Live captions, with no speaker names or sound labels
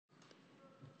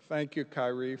Thank you,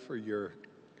 Kyrie, for your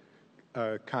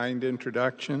kind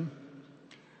introduction.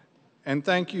 And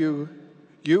thank you.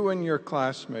 You and your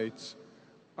classmates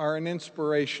are an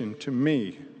inspiration to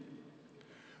me.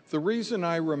 The reason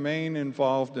I remain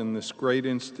involved in this great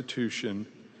institution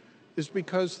is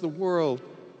because the world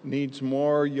needs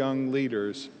more young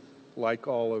leaders like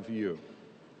all of you.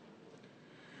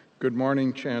 Good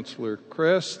morning, Chancellor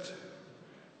Christ,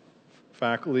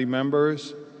 faculty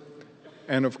members,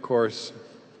 and of course,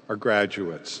 our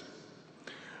graduates.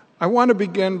 I want to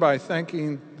begin by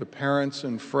thanking the parents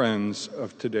and friends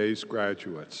of today's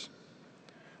graduates.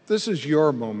 This is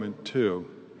your moment,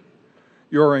 too.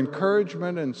 Your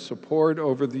encouragement and support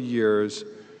over the years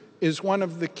is one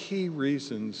of the key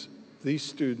reasons these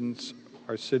students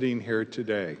are sitting here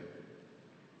today.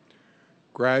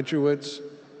 Graduates,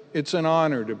 it's an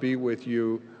honor to be with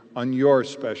you on your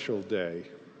special day.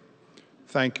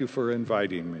 Thank you for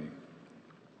inviting me.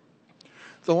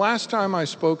 The last time I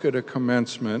spoke at a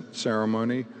commencement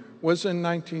ceremony was in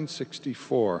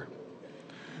 1964.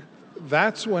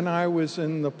 That's when I was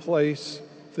in the place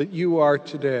that you are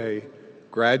today,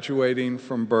 graduating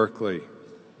from Berkeley.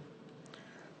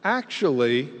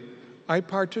 Actually, I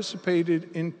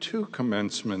participated in 2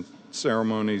 commencement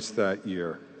ceremonies that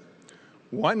year,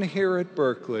 one here at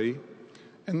Berkeley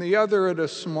and the other at a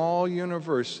small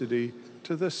university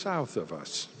to the south of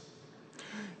us.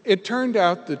 It turned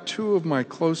out that 2 of my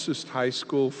closest high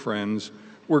school friends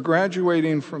were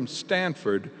graduating from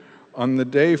Stanford on the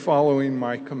day following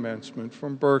my commencement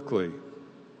from Berkeley.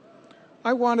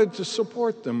 I wanted to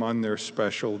support them on their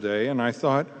special day, and I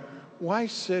thought, why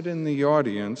sit in the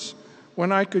audience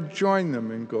when I could join them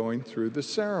in going through the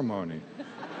ceremony?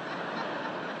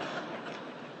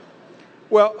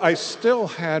 Well, I still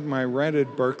had my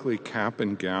rented Berkeley cap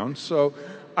and gown, so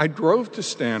I drove to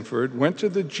Stanford, went to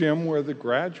the gym where the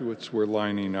graduates were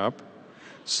lining up,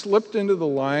 slipped into the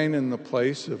line in the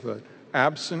place of an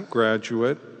absent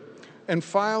graduate, and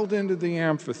filed into the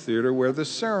amphitheater where the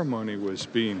ceremony was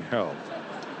being held.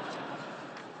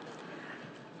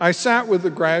 I sat with the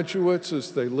graduates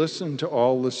as they listened to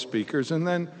all the speakers and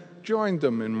then joined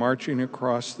them in marching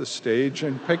across the stage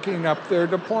and picking up their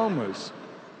diplomas.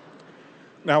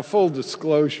 Now, full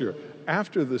disclosure,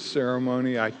 after the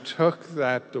ceremony, I took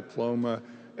that diploma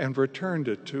and returned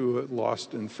it to a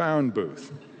lost and found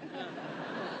booth.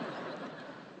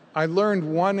 I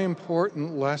learned one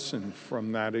important lesson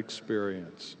from that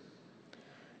experience.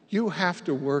 You have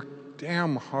to work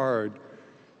damn hard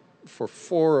for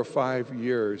 4 or 5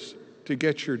 years to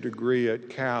get your degree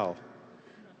at Cal.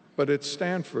 But at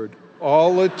Stanford,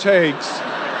 all it takes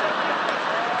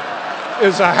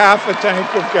is a half a tank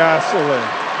of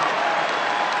gasoline.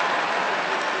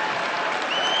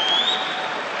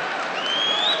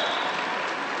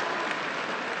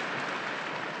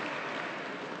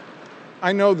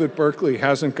 I know that Berkeley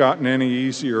hasn't gotten any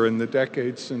easier in the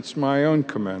decades since my own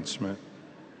commencement,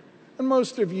 and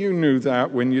most of you knew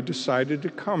that when you decided to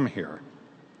come here.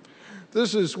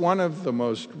 This is one of the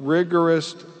most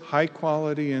rigorous,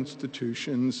 high-quality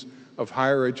institutions of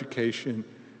higher education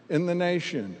in the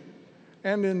nation,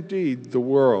 and indeed the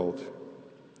world.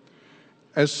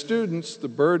 As students, the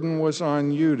burden was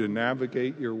on you to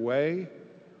navigate your way,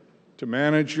 to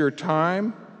manage your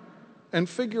time, and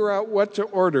figure out what to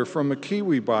order from a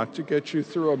KiwiBot to get you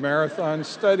through a marathon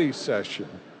study session.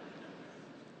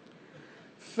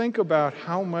 Think about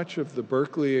how much of the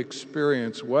Berkeley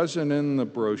experience wasn't in the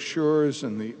brochures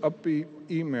and the upbeat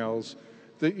emails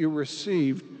that you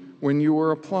received when you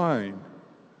were applying,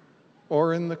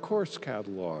 or in the course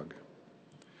catalog.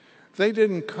 They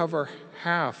didn't cover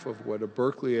half of what a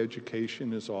Berkeley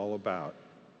education is all about.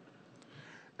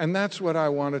 And that's what I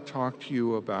want to talk to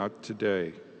you about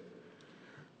today.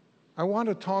 I want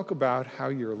to talk about how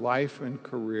your life and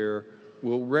career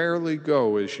will rarely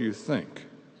go as you think.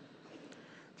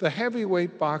 The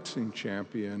heavyweight boxing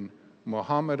champion,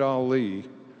 Muhammad Ali,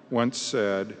 once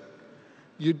said,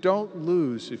 "You don't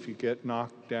lose if you get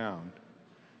knocked down.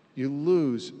 You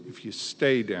lose if you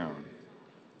stay down."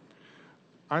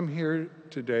 I'm here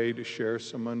today to share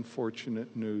some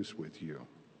unfortunate news with you.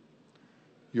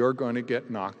 You're going to get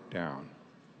knocked down.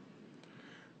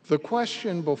 The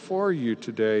question before you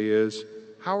today is,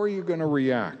 how are you going to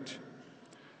react?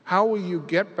 How will you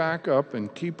get back up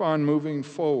and keep on moving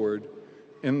forward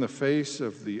in the face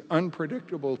of the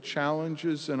unpredictable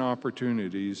challenges and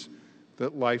opportunities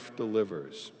that life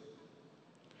delivers?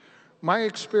 My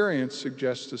experience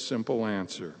suggests a simple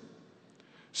answer.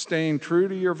 Staying true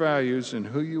to your values and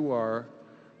who you are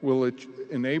will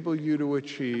enable you to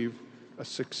achieve a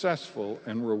successful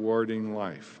and rewarding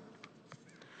life.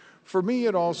 For me,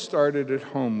 it all started at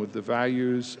home with the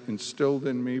values instilled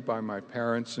in me by my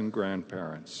parents and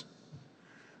grandparents.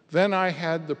 Then I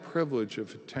had the privilege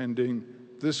of attending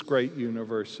this great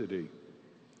university.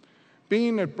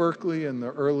 Being at Berkeley in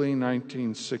the early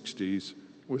 1960s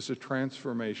was a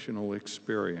transformational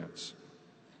experience.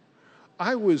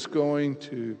 I was going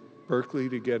to Berkeley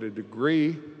to get a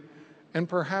degree and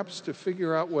perhaps to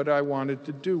figure out what I wanted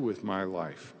to do with my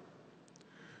life.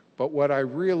 But what I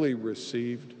really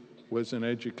received was an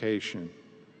education.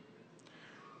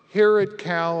 Here at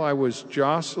Cal, I was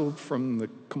jostled from the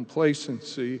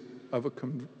complacency of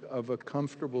a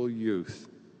comfortable youth.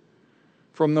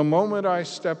 From the moment I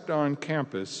stepped on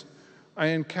campus, I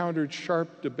encountered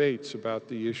sharp debates about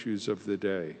the issues of the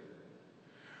day.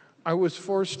 I was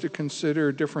forced to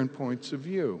consider different points of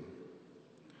view.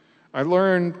 I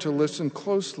learned to listen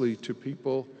closely to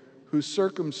people whose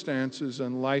circumstances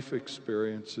and life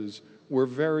experiences were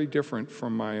very different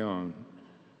from my own.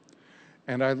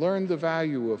 And I learned the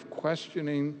value of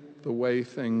questioning the way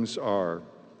things are.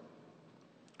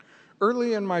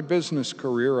 Early in my business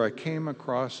career, I came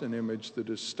across an image that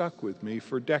has stuck with me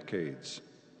for decades.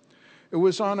 It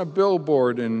was on a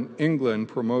billboard in England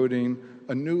promoting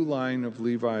a new line of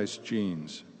Levi's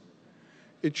jeans.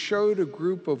 It showed a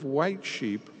group of white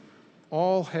sheep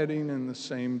all heading in the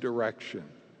same direction.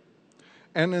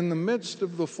 And in the midst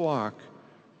of the flock,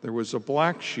 there was a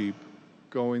black sheep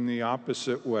going the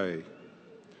opposite way.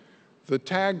 The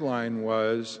tagline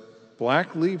was,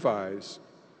 "Black Levi's,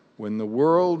 when the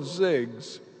world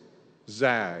zigs,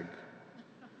 zag."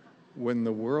 When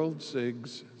the world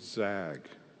zigs, zag.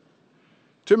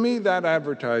 To me, that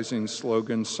advertising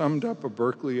slogan summed up a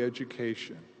Berkeley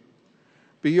education.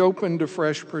 Be open to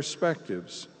fresh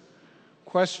perspectives.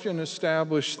 Question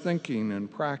established thinking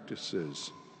and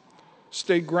practices.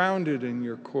 Stay grounded in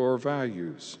your core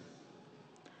values.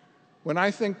 When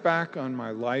I think back on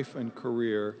my life and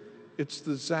career, it's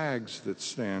the zags that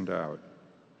stand out.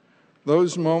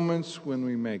 Those moments when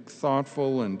we make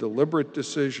thoughtful and deliberate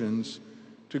decisions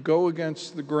to go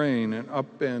against the grain and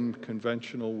upend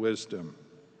conventional wisdom.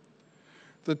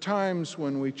 The times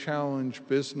when we challenge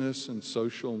business and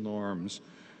social norms,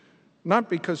 not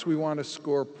because we want to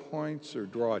score points or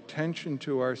draw attention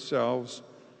to ourselves,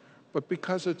 but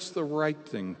because it's the right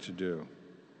thing to do.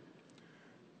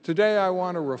 Today, I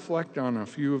want to reflect on a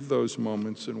few of those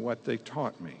moments and what they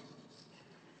taught me.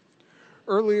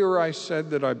 Earlier, I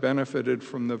said that I benefited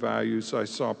from the values I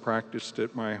saw practiced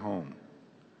at my home.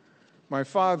 My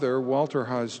father, Walter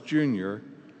Haas Jr.,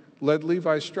 led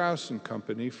Levi Strauss &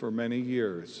 Company for many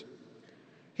years.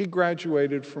 He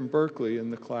graduated from Berkeley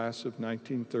in the class of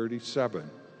 1937.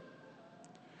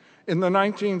 In the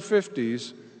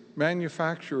 1950s,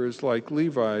 manufacturers like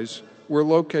Levi's were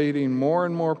locating more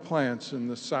and more plants in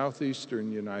the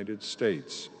southeastern United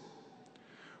States.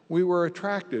 We were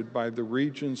attracted by the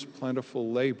region's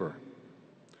plentiful labor.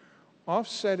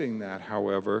 Offsetting that,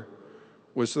 however,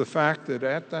 was the fact that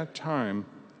at that time,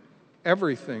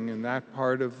 everything in that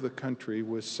part of the country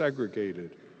was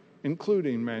segregated,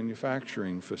 including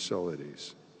manufacturing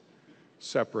facilities.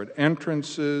 Separate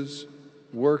entrances,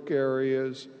 work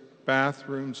areas,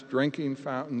 bathrooms, drinking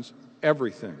fountains,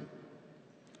 everything.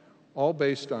 All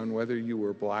based on whether you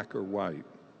were black or white.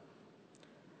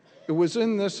 It was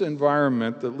in this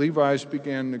environment that Levi's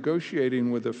began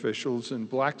negotiating with officials in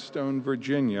Blackstone,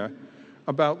 Virginia,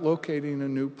 about locating a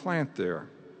new plant there.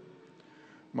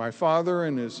 My father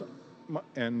and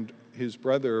his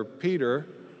brother Peter,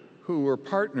 who were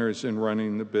partners in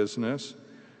running the business,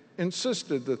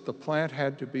 insisted that the plant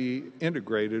had to be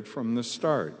integrated from the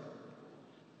start.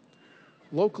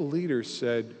 Local leaders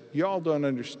said, "Y'all don't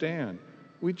understand.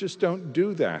 We just don't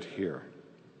do that here."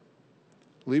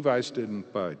 Levi's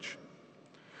didn't budge.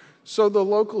 So the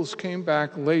locals came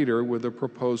back later with a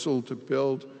proposal to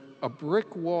build a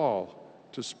brick wall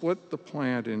to split the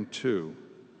plant in two.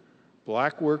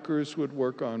 Black workers would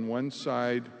work on one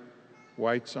side,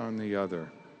 whites on the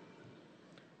other.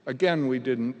 Again, we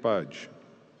didn't budge.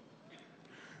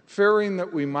 Fearing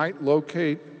that we might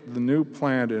locate the new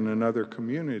plant in another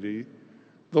community,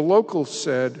 the locals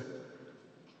said,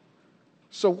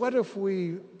 "So what if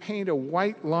we paint a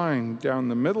white line down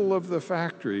the middle of the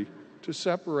factory to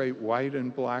separate white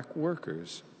and black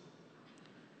workers?"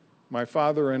 My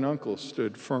father and uncle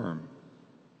stood firm.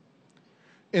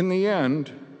 In the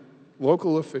end,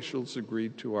 local officials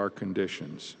agreed to our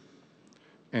conditions.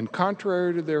 And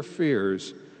contrary to their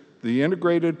fears, the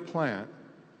integrated plant,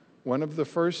 one of the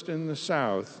first in the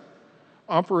South,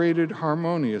 operated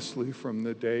harmoniously from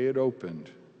the day it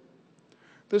opened.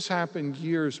 This happened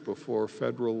years before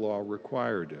federal law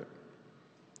required it.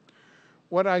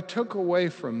 What I took away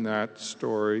from that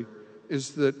story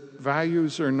is that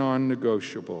values are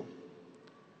non-negotiable.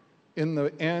 In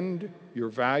the end, your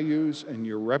values and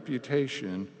your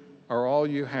reputation are all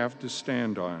you have to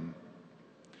stand on.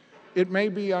 It may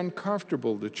be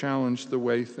uncomfortable to challenge the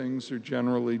way things are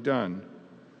generally done,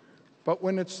 but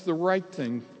when it's the right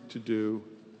thing to do,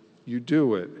 you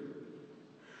do it.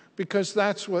 Because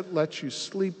that's what lets you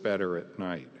sleep better at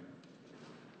night.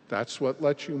 That's what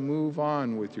lets you move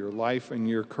on with your life and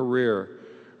your career,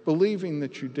 believing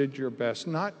that you did your best,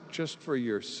 not just for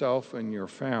yourself and your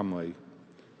family,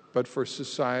 but for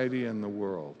society and the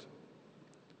world.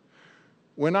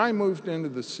 When I moved into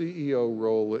the CEO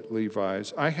role at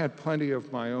Levi's, I had plenty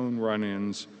of my own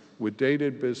run-ins with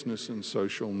dated business and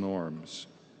social norms.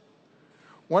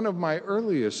 One of my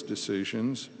earliest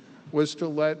decisions was to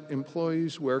let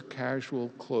employees wear casual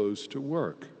clothes to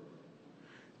work.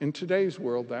 In today's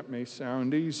world, that may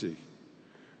sound easy,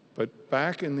 but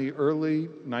back in the early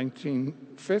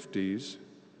 1950s,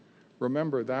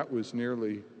 remember that was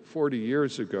nearly 40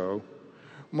 years ago,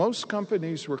 most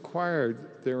companies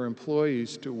required their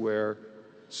employees to wear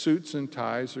suits and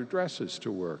ties or dresses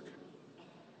to work.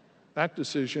 That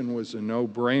decision was a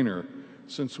no-brainer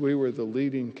since we were the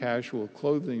leading casual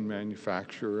clothing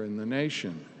manufacturer in the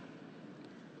nation.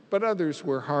 But others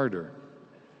were harder.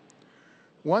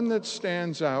 One that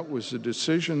stands out was a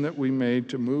decision that we made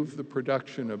to move the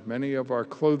production of many of our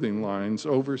clothing lines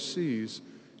overseas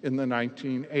in the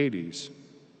 1980s.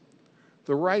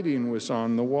 The writing was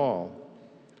on the wall.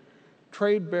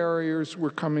 Trade barriers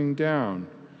were coming down,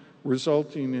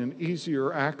 resulting in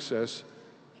easier access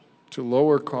to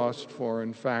lower-cost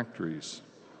foreign factories.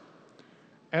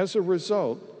 As a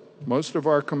result, most of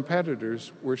our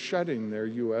competitors were shutting their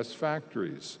U.S.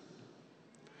 factories.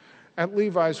 At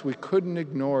Levi's, we couldn't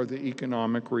ignore the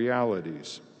economic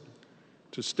realities.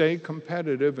 To stay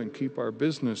competitive and keep our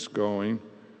business going,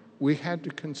 we had to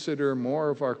consider more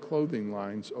of our clothing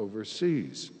lines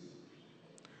overseas.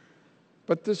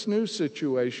 But this new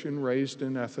situation raised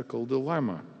an ethical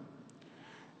dilemma.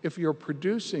 If you're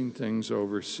producing things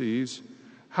overseas,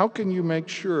 how can you make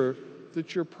sure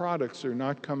that your products are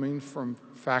not coming from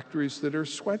factories that are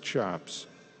sweatshops,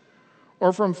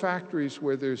 or from factories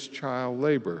where there's child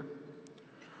labor,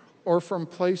 or from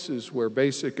places where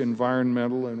basic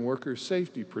environmental and worker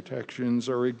safety protections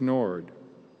are ignored?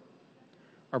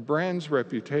 Our brand's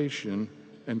reputation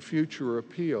and future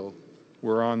appeal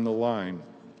were on the line.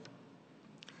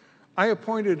 I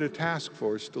appointed a task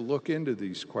force to look into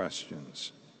these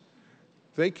questions.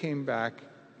 They came back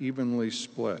evenly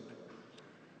split.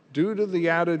 Due to the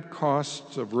added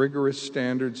costs of rigorous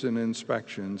standards and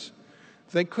inspections,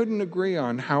 they couldn't agree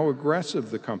on how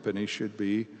aggressive the company should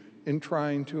be in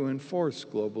trying to enforce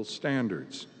global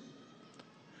standards.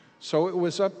 So it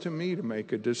was up to me to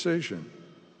make a decision.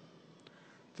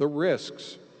 The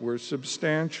risks were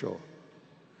substantial,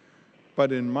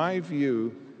 but in my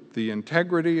view, the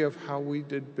integrity of how we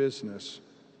did business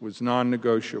was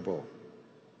non-negotiable.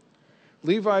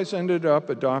 Levi's ended up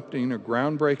adopting a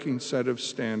groundbreaking set of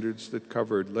standards that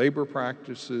covered labor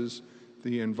practices,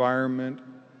 the environment,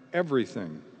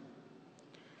 everything.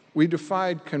 We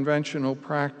defied conventional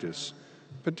practice,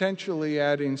 potentially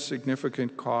adding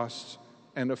significant costs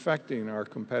and affecting our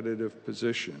competitive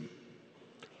position.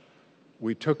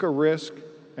 We took a risk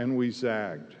and we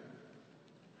zagged.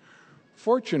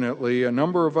 Fortunately, a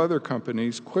number of other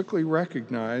companies quickly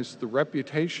recognized the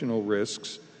reputational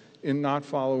risks in not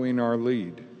following our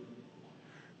lead.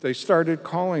 They started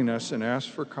calling us and asked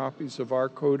for copies of our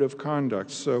code of conduct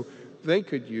so they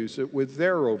could use it with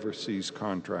their overseas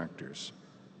contractors.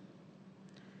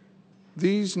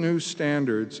 These new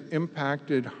standards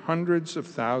impacted hundreds of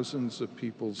thousands of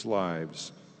people's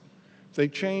lives. They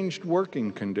changed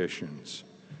working conditions.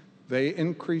 They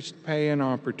increased pay and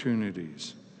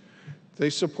opportunities. They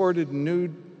supported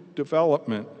new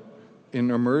development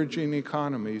in emerging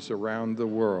economies around the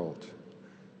world.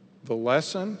 The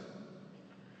lesson?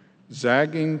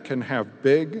 Zagging can have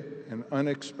big and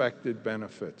unexpected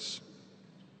benefits.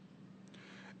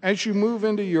 As you move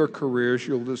into your careers,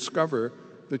 you'll discover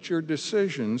that your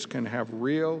decisions can have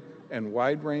real and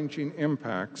wide-ranging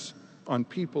impacts on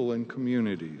people and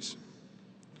communities.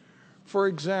 For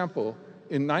example,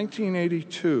 in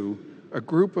 1982, a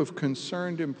group of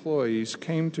concerned employees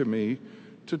came to me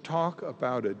to talk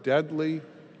about a deadly,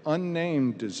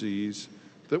 unnamed disease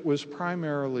that was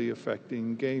primarily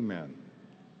affecting gay men.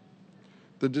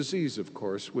 The disease, of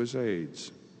course, was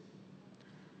AIDS.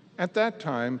 At that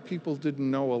time, people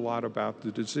didn't know a lot about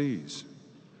the disease.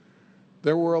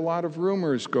 There were a lot of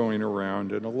rumors going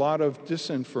around and a lot of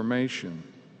disinformation.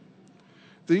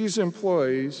 These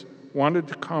employees wanted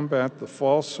to combat the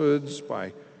falsehoods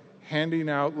by handing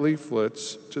out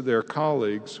leaflets to their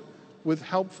colleagues with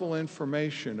helpful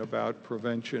information about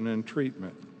prevention and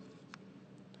treatment.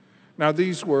 Now,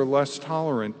 these were less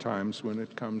tolerant times when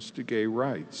it comes to gay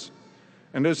rights.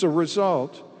 And as a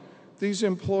result, these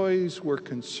employees were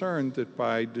concerned that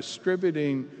by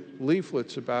distributing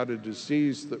leaflets about a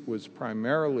disease that was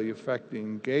primarily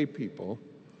affecting gay people,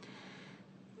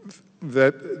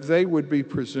 that they would be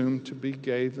presumed to be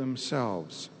gay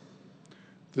themselves.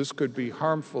 This could be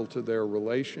harmful to their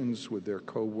relations with their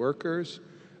co-workers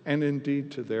and indeed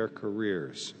to their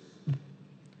careers.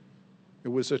 It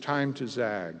was a time to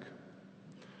zag.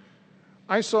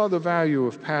 I saw the value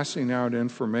of passing out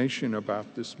information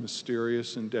about this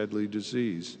mysterious and deadly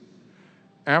disease.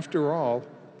 After all,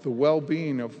 the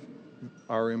well-being of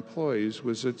our employees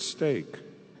was at stake.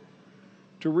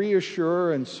 To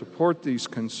reassure and support these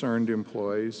concerned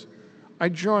employees, I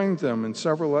joined them and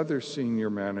several other senior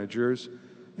managers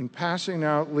in passing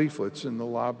out leaflets in the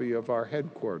lobby of our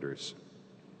headquarters.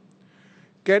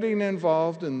 Getting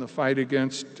involved in the fight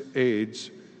against AIDS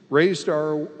raised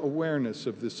our awareness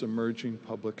of this emerging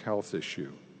public health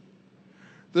issue.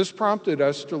 This prompted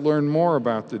us to learn more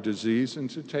about the disease and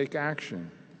to take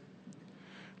action.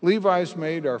 Levi's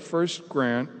made our first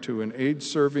grant to an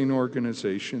AIDS-serving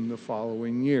organization the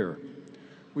following year.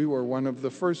 We were one of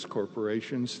the first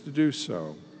corporations to do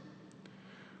so.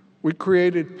 We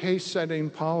created pace-setting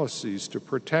policies to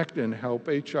protect and help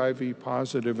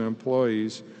HIV-positive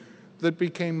employees that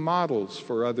became models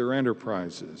for other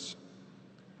enterprises.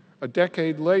 A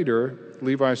decade later,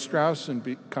 Levi Strauss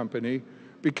 & Company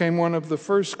became one of the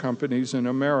first companies in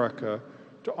America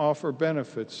to offer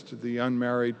benefits to the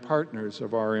unmarried partners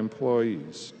of our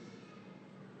employees.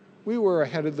 We were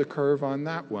ahead of the curve on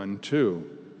that one,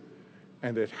 too.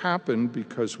 And it happened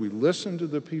because we listened to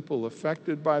the people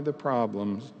affected by the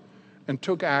problems and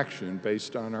took action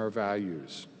based on our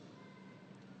values.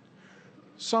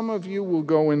 Some of you will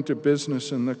go into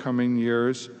business in the coming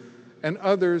years, and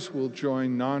others will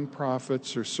join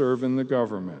nonprofits or serve in the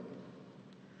government.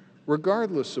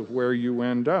 Regardless of where you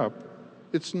end up,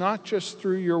 it's not just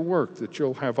through your work that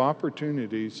you'll have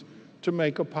opportunities to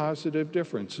make a positive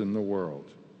difference in the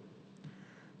world.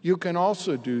 You can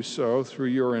also do so through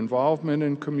your involvement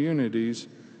in communities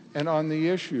and on the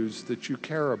issues that you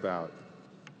care about.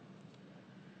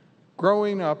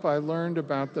 Growing up, I learned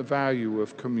about the value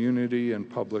of community and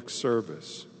public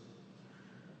service.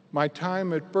 My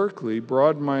time at Berkeley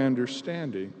broadened my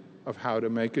understanding of how to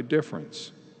make a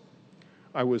difference.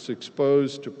 I was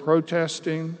exposed to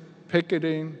protesting,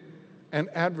 picketing, and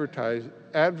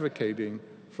advocating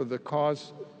for the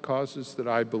causes that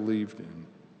I believed in.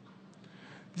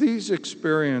 These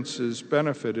experiences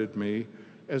benefited me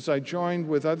as I joined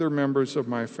with other members of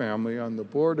my family on the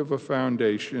board of a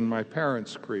foundation my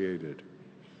parents created.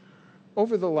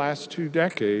 Over the last 2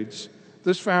 decades,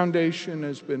 this foundation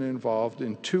has been involved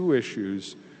in 2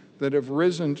 issues that have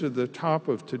risen to the top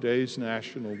of today's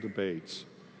national debates: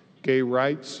 gay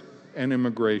rights and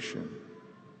immigration.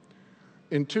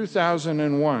 In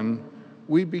 2001,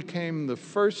 we became the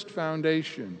first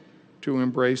foundation to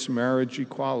embrace marriage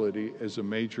equality as a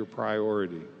major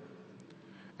priority.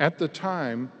 At the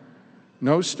time,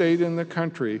 no state in the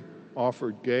country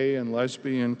offered gay and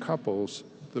lesbian couples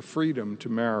the freedom to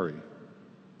marry.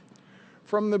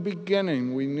 From the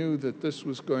beginning, we knew that this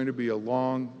was going to be a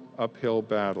long, uphill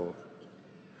battle.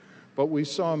 But we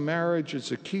saw marriage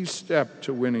as a key step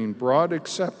to winning broad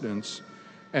acceptance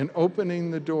and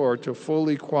opening the door to full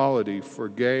equality for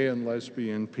gay and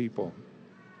lesbian people.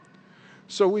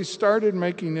 So we started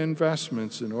making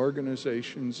investments in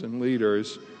organizations and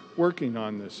leaders working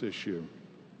on this issue.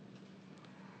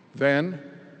 Then,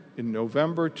 in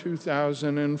November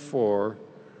 2004,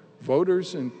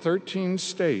 voters in 13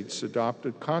 states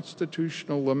adopted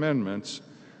constitutional amendments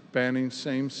banning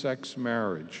same-sex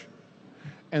marriage,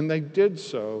 and they did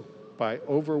so by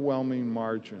overwhelming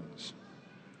margins.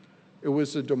 It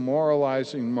was a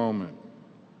demoralizing moment.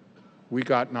 We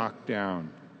got knocked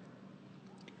down.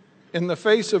 In the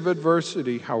face of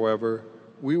adversity, however,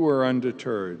 we were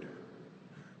undeterred.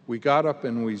 We got up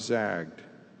and we zagged.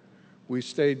 We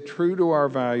stayed true to our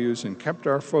values and kept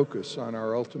our focus on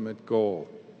our ultimate goal.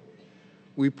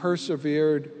 We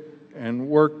persevered and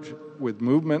worked with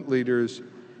movement leaders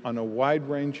on a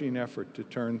wide-ranging effort to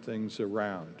turn things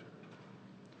around.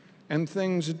 And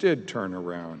things did turn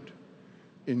around.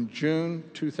 In June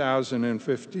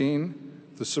 2015,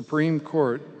 the Supreme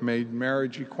Court made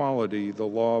marriage equality the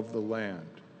law of the land.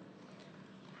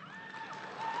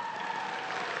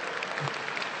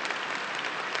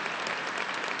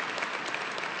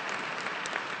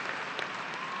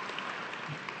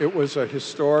 It was a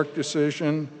historic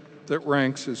decision that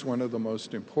ranks as one of the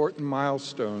most important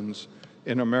milestones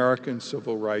in American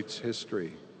civil rights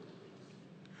history.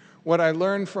 What I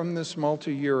learned from this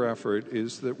multi-year effort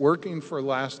is that working for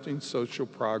lasting social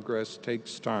progress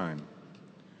takes time.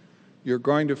 You're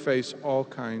going to face all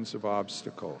kinds of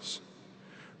obstacles.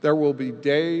 There will be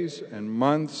days and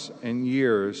months and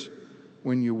years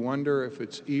when you wonder if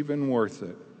it's even worth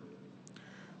it.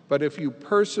 But if you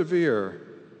persevere,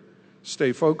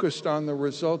 stay focused on the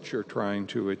results you're trying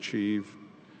to achieve,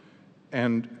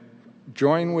 and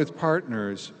join with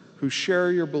partners who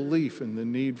share your belief in the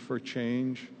need for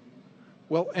change,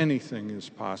 well, anything is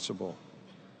possible.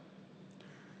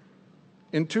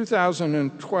 In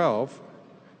 2012,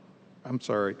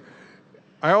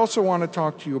 I also want to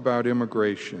talk to you about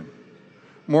immigration.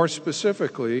 More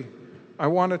specifically, I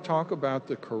want to talk about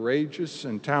the courageous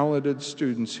and talented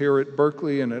students here at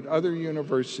Berkeley and at other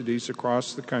universities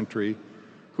across the country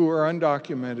who are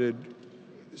undocumented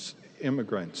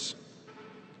immigrants.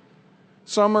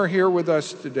 Some are here with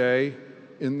us today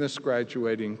in this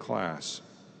graduating class.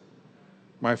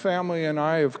 My family and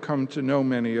I have come to know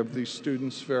many of these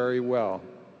students very well.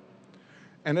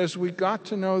 And as we got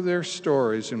to know their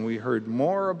stories and we heard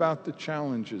more about the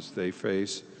challenges they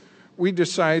face, we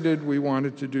decided we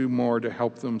wanted to do more to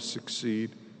help them succeed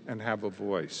and have a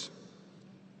voice.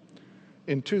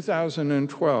 In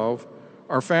 2012,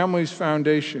 our family's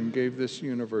foundation gave this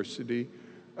university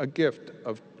a gift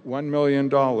of $1 million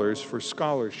for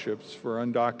scholarships for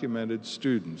undocumented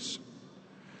students.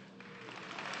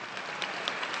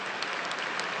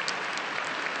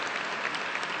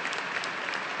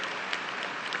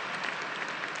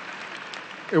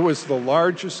 It was the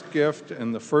largest gift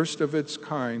and the first of its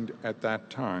kind at that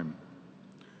time.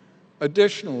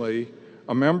 Additionally,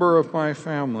 a member of my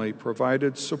family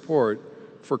provided support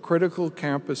for critical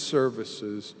campus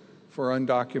services for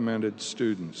undocumented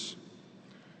students.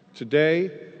 Today,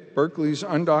 Berkeley's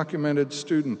undocumented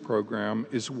student program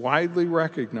is widely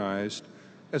recognized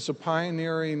as a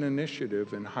pioneering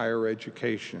initiative in higher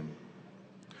education.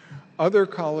 Other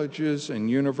colleges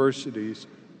and universities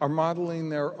are modeling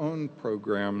their own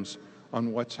programs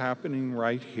on what's happening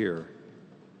right here.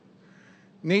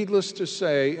 Needless to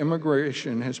say,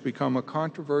 immigration has become a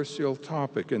controversial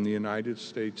topic in the United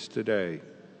States today.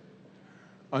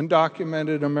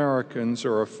 Undocumented Americans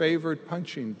are a favored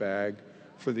punching bag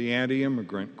for the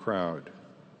anti-immigrant crowd.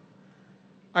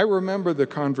 I remember the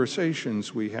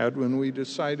conversations we had when we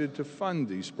decided to fund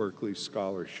these Berkeley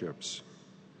scholarships.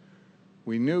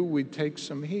 We knew we'd take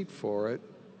some heat for it,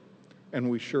 and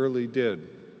we surely did.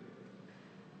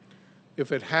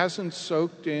 If it hasn't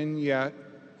soaked in yet,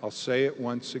 I'll say it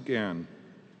once again.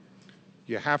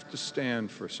 You have to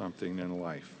stand for something in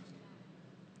life.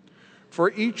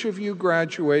 For each of you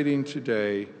graduating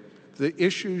today, the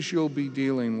issues you'll be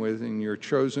dealing with in your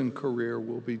chosen career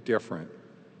will be different.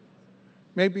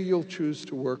 Maybe you'll choose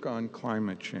to work on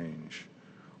climate change,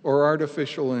 or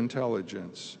artificial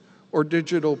intelligence, or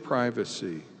digital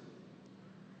privacy.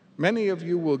 Many of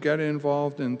you will get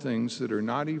involved in things that are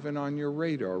not even on your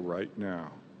radar right now.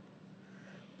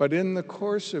 But in the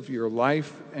course of your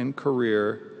life and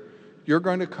career, you're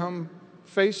going to come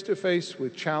face to face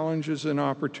with challenges and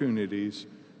opportunities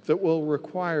that will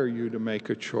require you to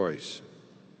make a choice.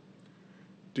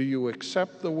 Do you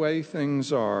accept the way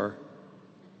things are,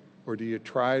 or do you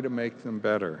try to make them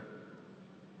better?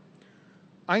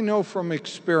 I know from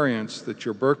experience that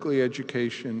your Berkeley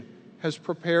education has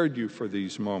prepared you for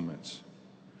these moments,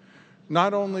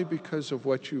 not only because of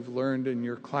what you've learned in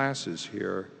your classes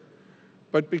here,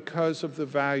 but because of the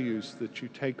values that you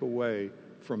take away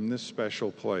from this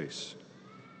special place.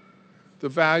 The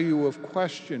value of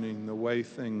questioning the way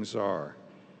things are,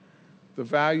 the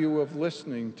value of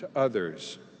listening to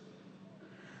others,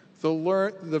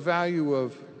 the value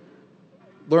of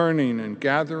learning and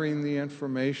gathering the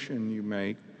information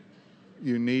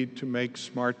you need to make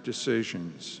smart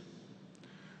decisions,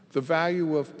 the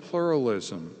value of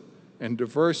pluralism and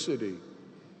diversity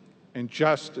and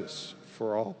justice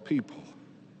for all people,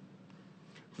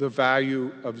 the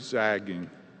value of zagging.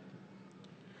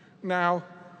 Now,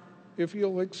 if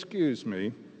you'll excuse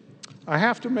me, I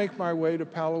have to make my way to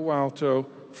Palo Alto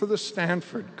for the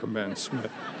Stanford commencement.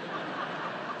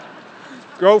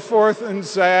 Go forth and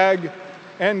zag,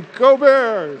 and go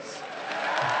Bears!